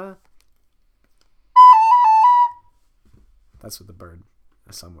 That's with the bird.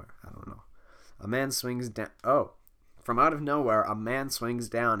 Somewhere. I don't know. A man swings down. Oh. From out of nowhere, a man swings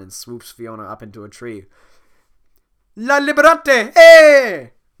down and swoops Fiona up into a tree. La liberate!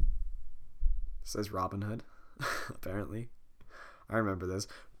 Hey! Says Robin Hood. Apparently. I remember this.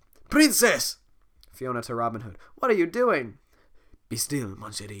 Princess! Fiona to Robin Hood. What are you doing? Be still,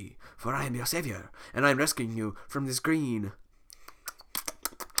 mon chéri, for I am your savior, and I am rescuing you from this green.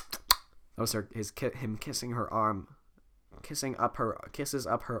 That was him kissing her arm. Kisses up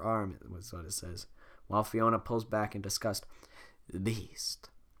her arm, was what it says. While Fiona pulls back in disgust. The beast.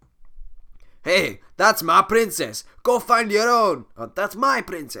 Hey, that's my princess. Go find your own. Oh, that's my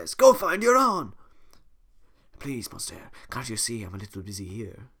princess. Go find your own. Please, monsieur, can't you see I'm a little busy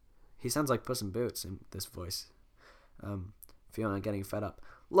here? He sounds like Puss in Boots in this voice. Fiona getting fed up.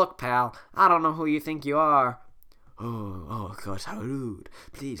 Look, pal, I don't know who you think you are. Oh, of course, how rude.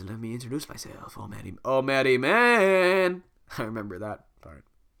 Please let me introduce myself. Oh, merry man. I remember that part.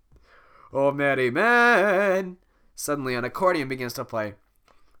 Oh, merry man. Suddenly an accordion begins to play.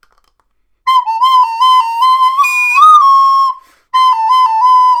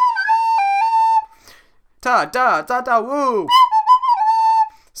 Ta da da da woo.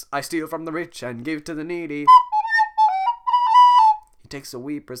 I steal from the rich and give to the needy. He takes a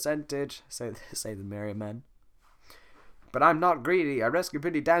wee percentage, say the merry men. But I'm not greedy. I rescue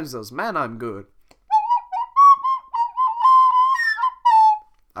pretty damsels. Man, I'm good.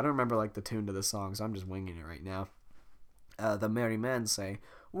 I don't remember the tune to the song, so I'm just winging it right now. The merry men say,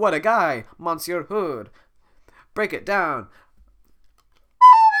 "What a guy, Monsieur Hood! Break it down.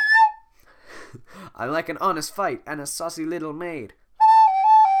 I like an honest fight and a saucy little maid."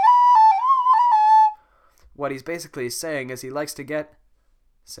 What he's basically saying is he likes to get,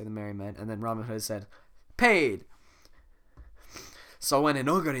 say the merry men, and then Robin Hood said, paid. So when an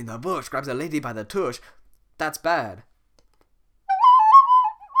ogre in the bush grabs a lady by the tush, that's bad.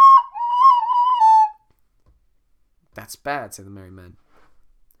 That's bad, say the merry men.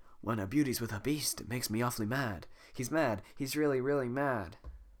 When a beauty's with a beast, it makes me awfully mad. He's mad. He's really, really mad.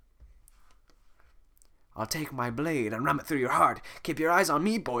 I'll take my blade and ram it through your heart. Keep your eyes on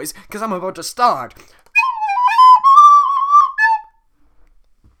me, boys, 'cause I'm about to start.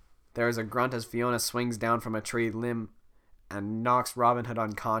 There is a grunt as Fiona swings down from a tree limb and knocks Robin Hood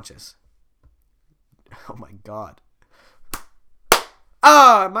unconscious. Oh my god.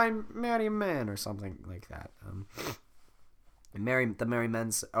 Ah, my merry man, or something like that. The merry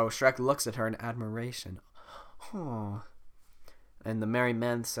men. Oh, Shrek looks at her in admiration. Oh. And the merry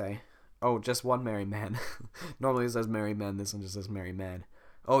men say, oh, just one merry man. Normally it says merry men, this one just says merry man.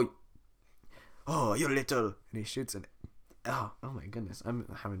 Oh, you little. And he shoots it. Oh my goodness, I'm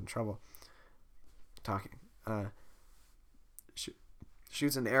having trouble talking.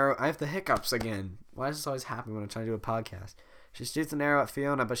 Shoots an arrow. I have the hiccups again. Why does this always happen when I'm trying to do a podcast? She shoots an arrow at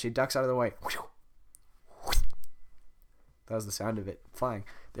Fiona, but she ducks out of the way. That was the sound of it flying.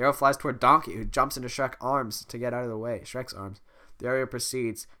 The arrow flies toward Donkey, who jumps into Shrek's arms to get out of the way. Shrek's arms. The arrow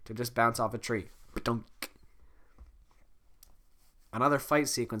proceeds to just bounce off a tree. Another fight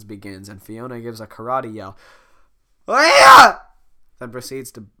sequence begins, and Fiona gives a karate yell. Then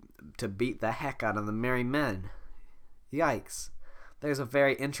proceeds to beat the heck out of the merry men. Yikes. There's a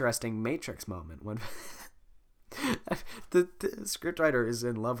very interesting Matrix moment when the scriptwriter is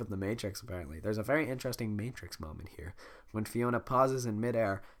in love with the Matrix, apparently. There's a very interesting Matrix moment here when Fiona pauses in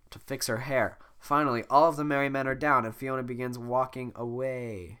midair to fix her hair. Finally, all of the merry men are down, and Fiona begins walking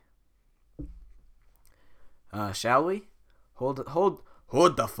away. Shall we? Hold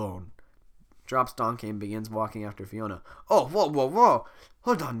the phone. Drops Donkey and begins walking after Fiona. Oh, whoa.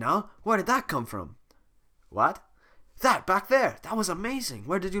 Hold on now. Where did that come from? What? That back there. That was amazing.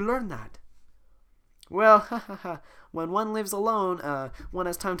 Where did you learn that? Well, when one lives alone, one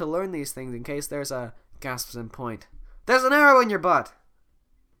has time to learn these things in case there's a gasps in point. There's an arrow in your butt.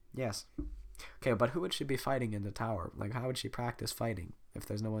 Yes. Okay, but who would she be fighting in the tower? Like, how would she practice fighting if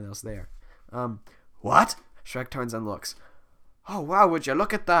there's no one else there? What? Shrek turns and looks. Oh, wow, would you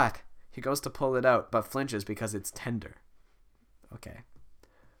look at that? He goes to pull it out, but flinches because it's tender. Okay.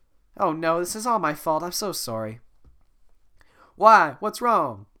 Oh, no, this is all my fault. I'm so sorry. Why? What's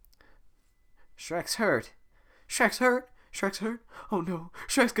wrong? Shrek's hurt. Shrek's hurt? Shrek's hurt? Oh, no.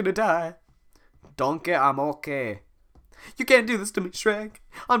 Shrek's gonna die. Donkey, I'm okay. You can't do this to me, Shrek.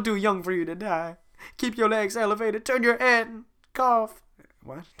 I'm too young for you to die. Keep your legs elevated. Turn your head and cough.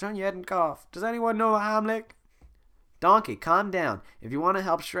 What? Turn your head and cough. Does anyone know a Heimlich? Donkey, calm down. If you want to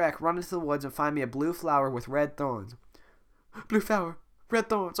help Shrek, run into the woods and find me a blue flower with red thorns. Blue flower, red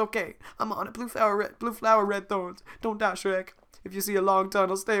thorns. Okay, I'm on it. Blue flower, red thorns. Don't die, Shrek. If you see a long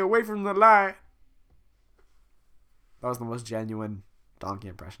tunnel, stay away from the light. That was the most genuine Donkey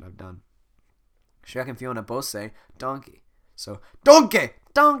impression I've done. Shrek and Fiona both say Donkey. So, Donkey!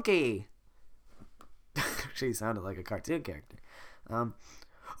 Donkey! She sounded like a cartoon character.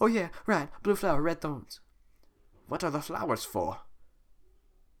 Oh yeah, right. Blue flower, red thorns. What are the flowers for?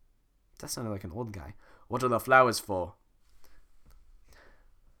 That sounded like an old guy. What are the flowers for?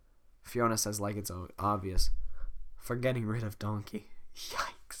 Fiona says like it's obvious. For getting rid of Donkey.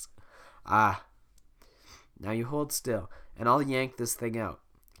 Yikes. Ah. Now you hold still, and I'll yank this thing out.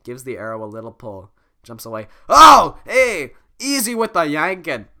 Gives the arrow a little pull. Jumps away. Oh! Hey! Easy with the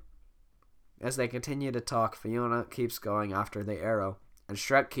yanking! As they continue to talk, Fiona keeps going after the arrow, and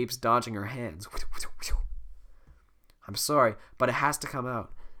Shrek keeps dodging her hands. I'm sorry, but it has to come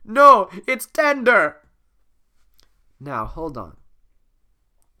out. No! It's tender! Now, hold on.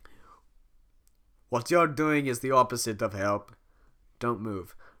 What you're doing is the opposite of help. Don't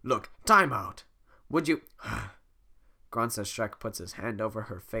move. Look, time out. Would you... grunts as Shrek puts his hand over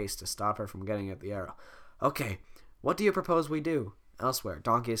her face to stop her from getting at the arrow. Okay, what do you propose we do? Elsewhere,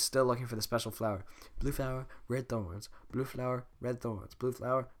 Donkey is still looking for the special flower. Blue flower, red thorns. Blue flower, red thorns. Blue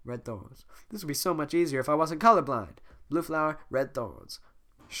flower, red thorns. This would be so much easier if I wasn't colorblind. Blue flower, red thorns.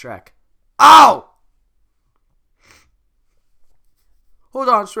 Shrek. Ow! Hold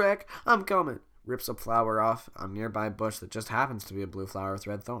on, Shrek. I'm coming. Rips a flower off a nearby bush that just happens to be a blue flower with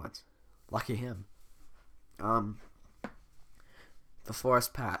red thorns. Lucky him. The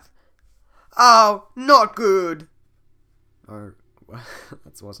forest path. Oh, not good. Or,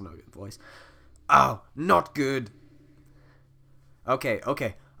 that wasn't a good voice. Oh, not good. Okay.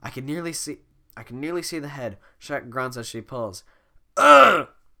 I can nearly see the head. Shrek grunts as she pulls. Ugh!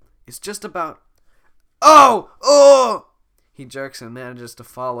 It's just about... Oh! He jerks and manages to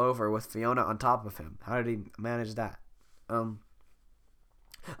fall over with Fiona on top of him. How did he manage that?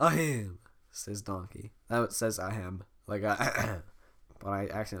 Ahem, says Donkey. That says ahem. Like, but I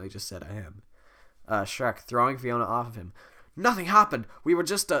accidentally just said ahem. Shrek, throwing Fiona off of him. Nothing happened. We were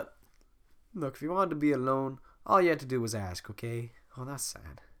just Look, if you wanted to be alone, all you had to do was ask, okay? Oh, that's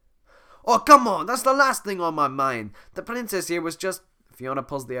sad. Oh, come on. That's the last thing on my mind. The princess here was just... Fiona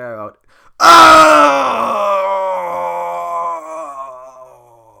pulls the arrow out. Oh!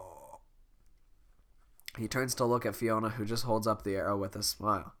 He turns to look at Fiona, who just holds up the arrow with a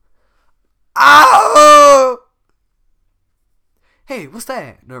smile. Ow! Hey, what's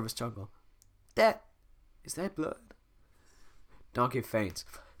that? Nervous chuckle. Is that blood? Donkey faints.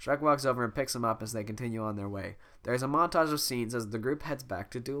 Shrek walks over and picks him up as they continue on their way. There's a montage of scenes as the group heads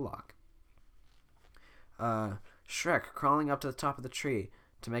back to Duloc. Shrek crawling up to the top of the tree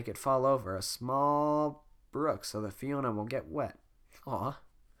to make it fall over a small brook so that Fiona won't get wet. Aw.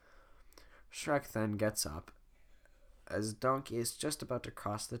 Shrek then gets up as Donkey is just about to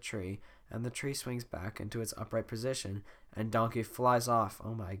cross the tree, and the tree swings back into its upright position, and Donkey flies off.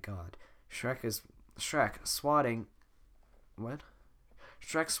 Oh my god. Shrek swatting... What?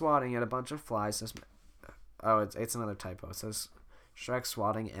 Shrek swatting at a bunch of flies says... Oh, it's another typo. It says Shrek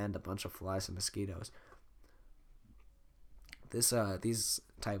swatting and a bunch of flies and mosquitoes. These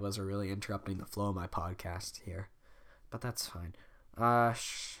typos are really interrupting the flow of my podcast here, but that's fine.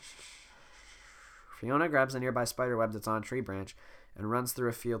 Fiona grabs a nearby spider web that's on a tree branch and runs through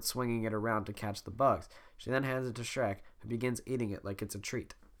a field swinging it around to catch the bugs. She then hands it to Shrek, who begins eating it like it's a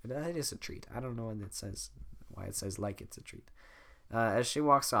treat. It is a treat. I don't know why it says like it's a treat. As she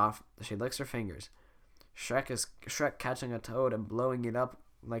walks off, she licks her fingers. Shrek catching a toad and blowing it up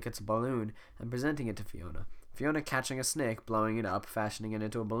like it's a balloon and presenting it to Fiona. Fiona catching a snake, blowing it up, fashioning it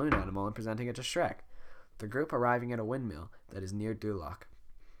into a balloon animal, and presenting it to Shrek. The group arriving at a windmill that is near Duloc.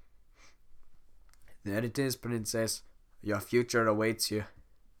 There it is, Princess. Your future awaits you.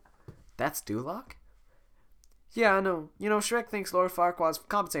 That's Duloc? Yeah, I know. You know, Shrek thinks Lord Farquaad's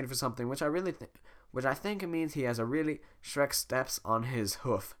compensating for something, which I think means he has a really... Shrek steps on his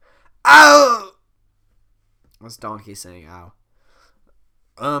hoof. Ow! What's Donkey saying, ow?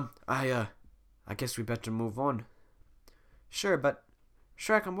 I guess we better move on. Sure, but...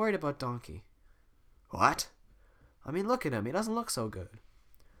 Shrek, I'm worried about Donkey. What? I mean, look at him. He doesn't look so good.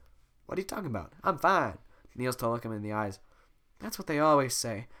 What are you talking about? I'm fine. Kneels to look him in the eyes. That's what they always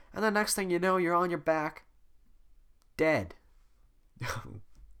say. And the next thing you know, you're on your back. Dead.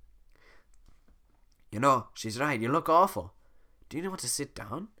 You know, she's right. You look awful. Do you know what to sit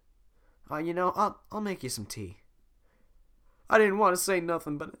down? I'll make you some tea. I didn't want to say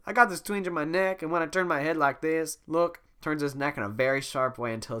nothing, but I got this twinge in my neck, and when I turn my head like this, look, turns his neck in a very sharp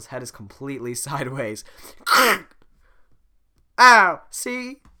way until his head is completely sideways. Ow!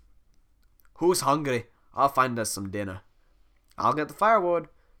 See? Who's hungry? I'll find us some dinner. I'll get the firewood.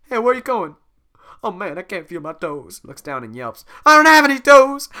 Hey, where are you going? Oh man, I can't feel my toes. Looks down and yelps. I don't have any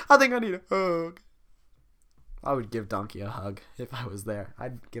toes. I think I need a hug. I would give Donkey a hug if I was there.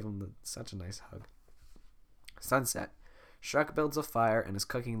 I'd give him such a nice hug. Sunset. Shrek builds a fire and is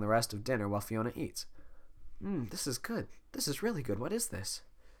cooking the rest of dinner while Fiona eats. This is good. This is really good. What is this?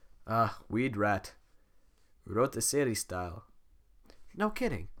 Weed rat. Rotisserie style. No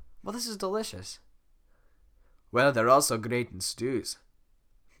kidding. Well, this is delicious. Well, they're also great in stews.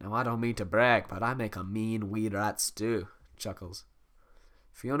 Now, I don't mean to brag, but I make a mean weed rat stew. Chuckles.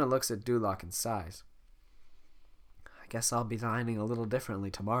 Fiona looks at Duloc and sighs. I guess I'll be dining a little differently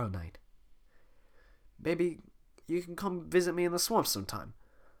tomorrow night. Maybe you can come visit me in the swamp sometime.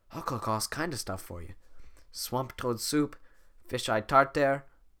 I'll cook all kind of stuff for you. Swamp toad soup, fish-eye tartare,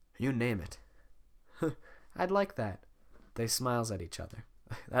 you name it. I'd like that. They smiles at each other.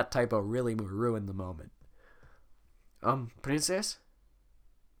 That typo really ruined the moment. Princess?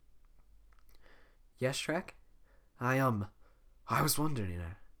 Yes, Shrek? I was wondering,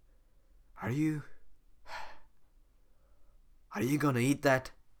 are you gonna eat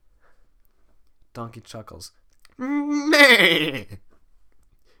that? Donkey chuckles. Man,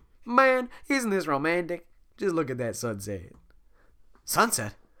 isn't this romantic? Just look at that sunset.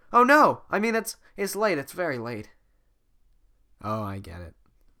 Sunset? Oh no! I mean, it's late. It's very late. Oh, I get it.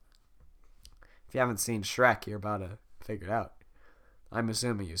 If you haven't seen Shrek, you're about to figure it out. I'm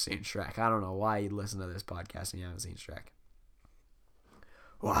assuming you've seen Shrek. I don't know why you'd listen to this podcast and you haven't seen Shrek.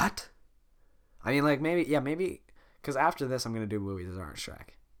 What? I mean, like, maybe, because after this, I'm going to do movies that aren't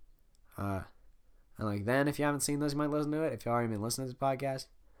Shrek. And, like, then, if you haven't seen those, you might listen to it, if you've already been listening to this podcast.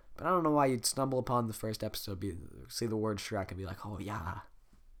 But I don't know why you'd stumble upon the first episode, see the word Shrek, and be like, oh, yeah.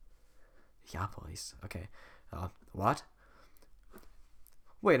 Yeah, boys. Okay. What?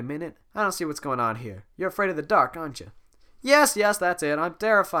 Wait a minute. I don't see what's going on here. You're afraid of the dark, aren't you? Yes, that's it. I'm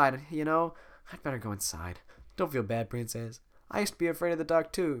terrified. You know, I'd better go inside. Don't feel bad, Princess. I used to be afraid of the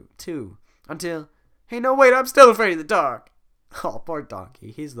dark, too. Until... Hey, no, wait, I'm still afraid of the dark. Oh, poor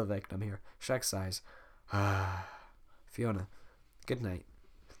Donkey. He's the victim here. Shrek sighs. Fiona, good night.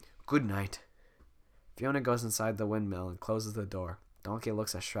 Good night. Fiona goes inside the windmill and closes the door. Donkey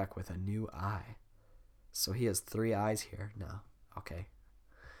looks at Shrek with a new eye. So he has 3 eyes here now. Okay.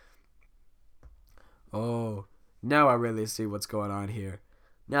 Oh, now I really see what's going on here.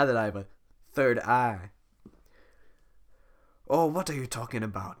 Now that I have a 3rd eye. Oh, what are you talking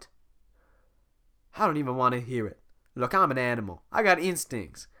about? I don't even want to hear it. Look, I'm an animal. I got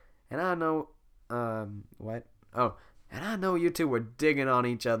instincts. And I know, what? Oh, and I know you two were digging on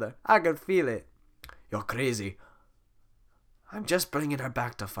each other. I could feel it. You're crazy. I'm just bringing her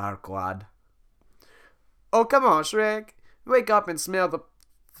back to Farquaad. Oh, come on, Shrek. Wake up and smell the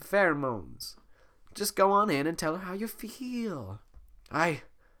pheromones. Just go on in and tell her how you feel.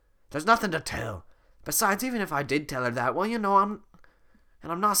 There's nothing to tell. Besides, even if I did tell her that, well, you know, I'm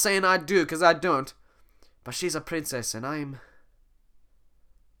not saying I do, 'cause I don't. But she's a princess, and I'm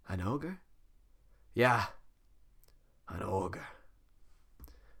an ogre? Yeah, an ogre.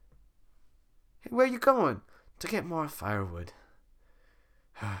 Hey, where you going? To get more firewood.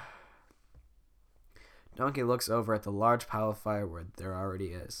 Donkey looks over at the large pile of firewood there already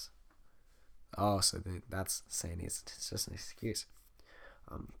is. Oh, so that's saying it's just an excuse.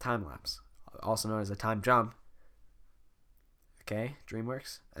 Time lapse, also known as a time jump. Okay,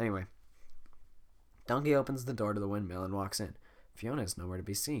 DreamWorks. Anyway, Donkey opens the door to the windmill and walks in. Fiona is nowhere to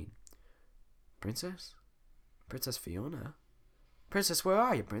be seen. Princess? Princess Fiona? Princess, where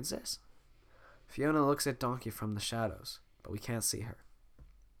are you, Princess? Fiona looks at Donkey from the shadows, but we can't see her.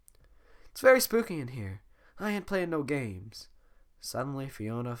 It's very spooky in here. I ain't playing no games. Suddenly,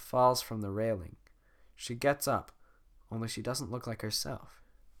 Fiona falls from the railing. She gets up, only she doesn't look like herself.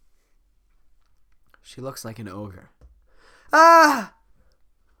 She looks like an ogre. Ah!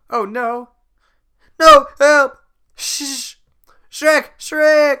 Oh, no. No, help! Shh! Shrek!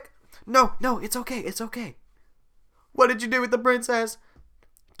 Shrek! No, it's okay, it's okay. What did you do with the princess?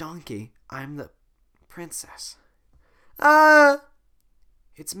 Donkey, I'm the princess. Ah!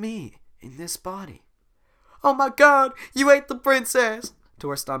 It's me, in this body. Oh my god, you ate the princess! To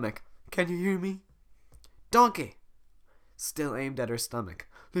her stomach. Can you hear me? Donkey! Still aimed at her stomach.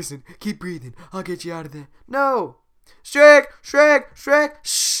 Listen, keep breathing. I'll get you out of there. No! Shrek! Shrek! Shrek!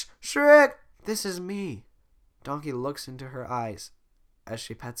 Shh! Shrek! This is me. Donkey looks into her eyes as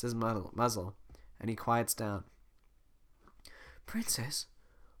she pets his muzzle, and he quiets down. Princess,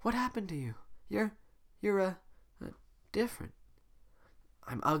 what happened to you? You're different.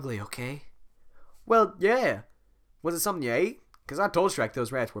 I'm ugly, okay? Well, yeah. Was it something you ate? 'Cause I told Shrek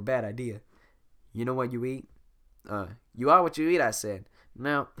those rats were a bad idea. You know what you eat? You are what you eat, I said.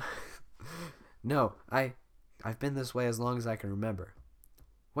 No. No, I've been this way as long as I can remember.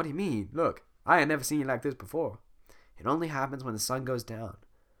 What do you mean? Look, I had never seen you like this before. It only happens when the sun goes down.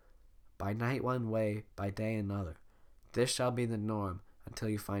 By night one way, by day another. This shall be the norm until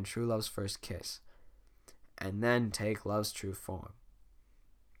you find true love's first kiss, and then take love's true form.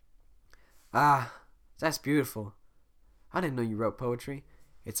 Ah, that's beautiful. I didn't know you wrote poetry.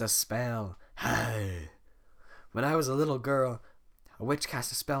 It's a spell. When I was a little girl, a witch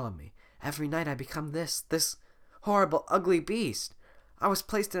cast a spell on me. Every night I become this horrible, ugly beast. I was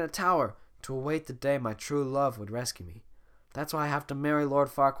placed in a tower to await the day my true love would rescue me. That's why I have to marry Lord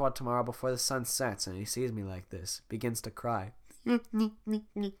Farquaad tomorrow before the sun sets, and he sees me like this, begins to cry. That's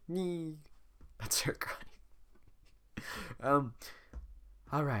her crying.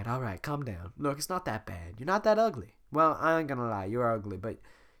 Alright, calm down. Look, it's not that bad. You're not that ugly. Well, I ain't gonna lie, you're ugly, but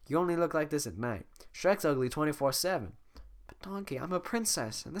you only look like this at night. Shrek's ugly 24/7. But Donkey, I'm a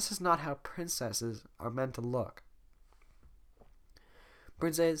princess, and this is not how princesses are meant to look.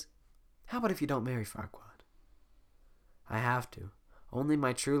 Princess, how about if you don't marry Farquaad? I have to. Only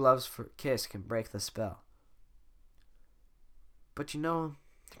my true love's kiss can break the spell. But you know,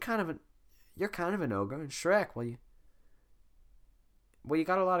 you're kind of an ogre, and Shrek, well, you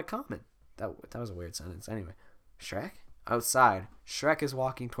got a lot of common. That was a weird sentence. Anyway, Shrek? Outside, Shrek is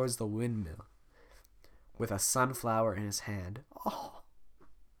walking towards the windmill with a sunflower in his hand. Oh,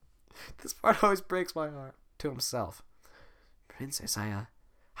 this part always breaks my heart. To himself. Princess,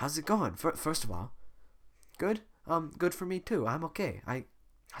 how's it going? First of all, good? Good for me too. I'm okay. I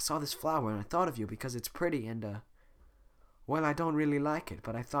saw this flower and I thought of you because it's pretty and, well, I don't really like it,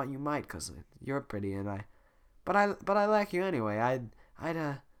 but I thought you might 'cause you're pretty and but I like you anyway.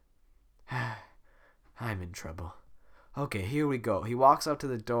 I'm in trouble. Okay, here we go. He walks up to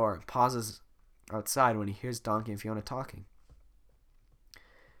the door and pauses outside when he hears Donkey and Fiona talking.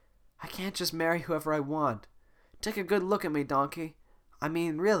 I can't just marry whoever I want. Take a good look at me, Donkey. I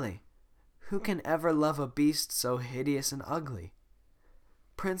mean, really. Who can ever love a beast so hideous and ugly?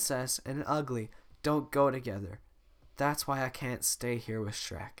 Princess and ugly don't go together. That's why I can't stay here with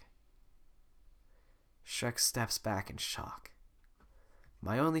Shrek. Shrek steps back in shock.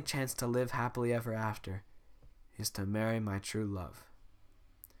 My only chance to live happily ever after is to marry my true love.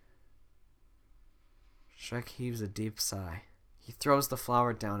 Shrek heaves a deep sigh. He throws the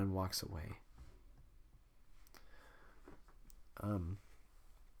flower down and walks away.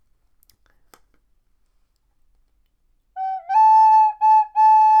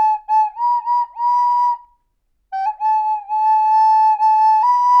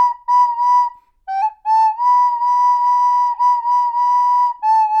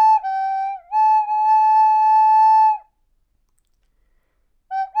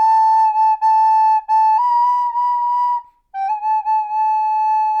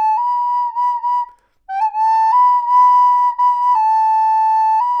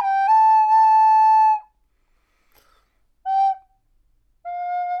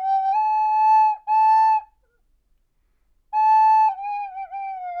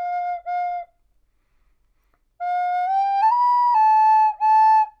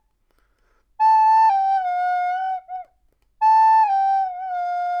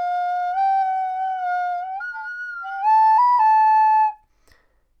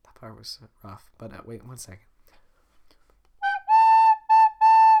 part was rough. But wait 1 second.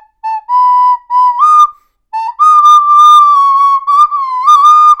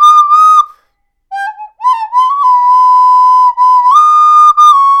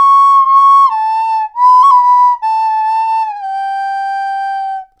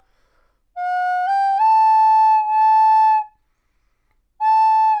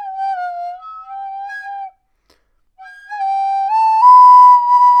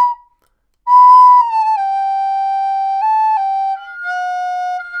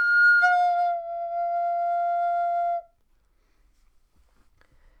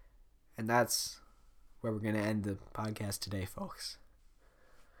 And that's where we're going to end the podcast today, folks.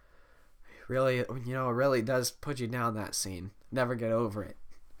 Really, it really does put you down, that scene. Never get over it.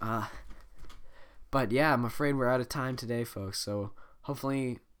 But yeah, I'm afraid we're out of time today, folks. So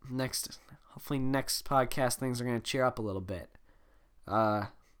hopefully next podcast things are going to cheer up a little bit.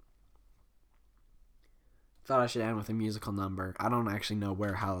 Thought I should end with a musical number. I don't actually know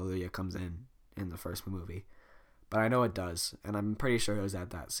where Hallelujah comes in the first movie. But I know it does, and I'm pretty sure it was at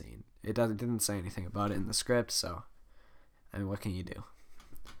that scene. It didn't say anything about it in the script, so I mean, what can you do?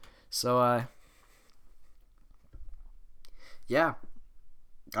 So, yeah,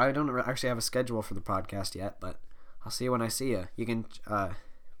 I don't actually have a schedule for the podcast yet, but I'll see you when I see you. You can, I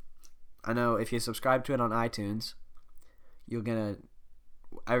know if you subscribe to it on iTunes, you'll get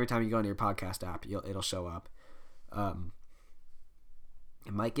every time you go into your podcast app, it'll show up.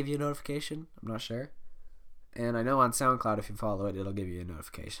 It might give you a notification. I'm not sure. And I know on SoundCloud, if you follow it, it'll give you a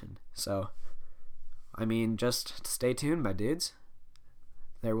notification. So, I mean, just stay tuned, my dudes.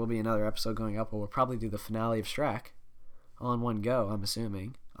 There will be another episode going up, but we'll probably do the finale of Shrek all in one go, I'm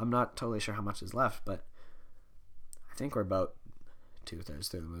assuming. I'm not totally sure how much is left, but I think we're about 2/3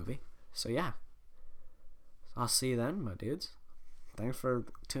 through the movie. So, yeah. I'll see you then, my dudes. Thanks for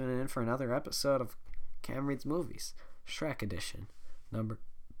tuning in for another episode of Cam Reads Movies, Shrek edition.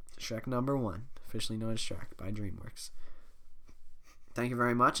 Shrek number 1. Officially known as Shrek by DreamWorks. Thank you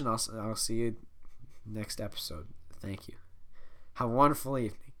very much, and I'll see you next episode. Thank you. Have a wonderful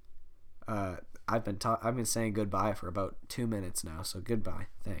evening. I've been saying goodbye for about 2 minutes now, so goodbye.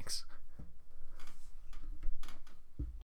 Thanks.